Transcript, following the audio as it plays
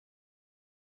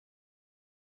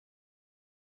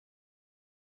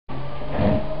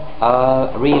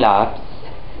Relapse.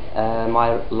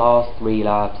 My last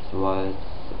relapse was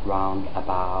round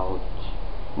about,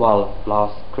 well,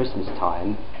 last Christmas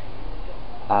time.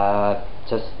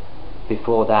 Just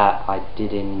before that I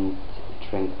didn't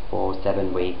drink for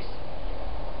 7 weeks.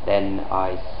 Then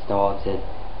I started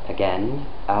again,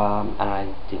 and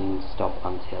I didn't stop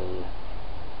until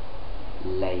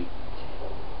late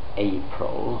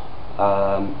April.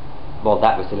 Well,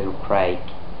 that was a little break.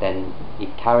 Then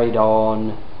it carried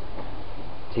on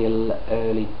till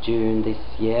early June this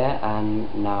year,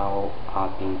 and now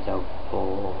I've been sober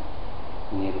for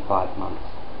nearly 5 months.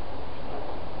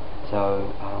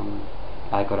 So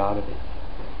I got out of it.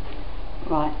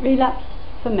 Right, relapse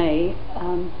for me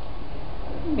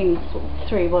means sort of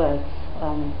 3 words: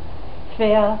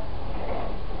 fear,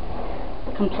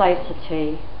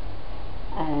 complacency,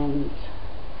 and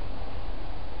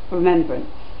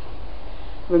remembrance.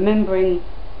 Remembering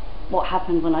what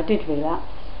happened when I did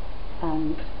relapse,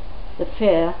 and the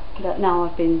fear that now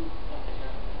I've been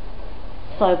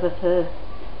sober for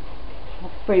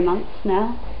 3 months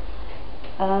now,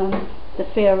 the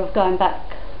fear of going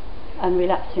back and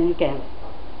relapsing again.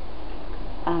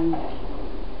 And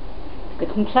the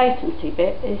complacency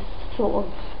bit is sort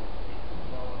of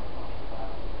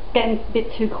getting a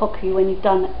bit too cocky when you've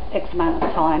done X amount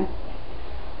of time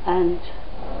and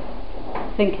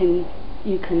thinking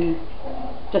you can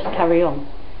just carry on.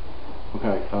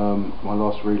 Okay, my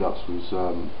last relapse was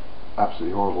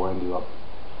absolutely horrible. I ended up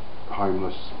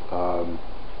homeless,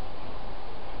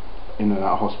 in and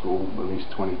out of hospital at least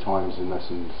 20 times in less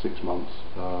than 6 months,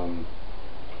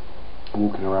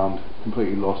 walking around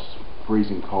completely lost,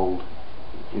 freezing cold.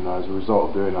 You know, as a result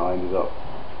of doing that, I ended up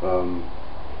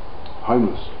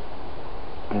homeless,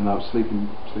 and I was sleeping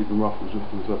rough. It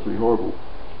was absolutely horrible.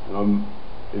 And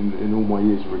in all my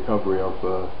years of recovery, I've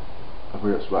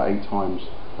relapsed about 8 times,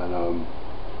 and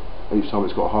each time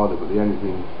it's got harder. But the only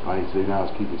thing I need to do now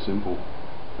is keep it simple,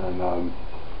 and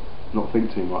not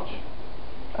think too much,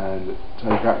 and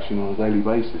take action on a daily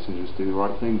basis, and just do the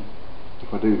right thing.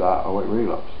 If I do that, I won't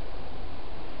relapse,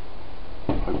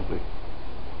 hopefully.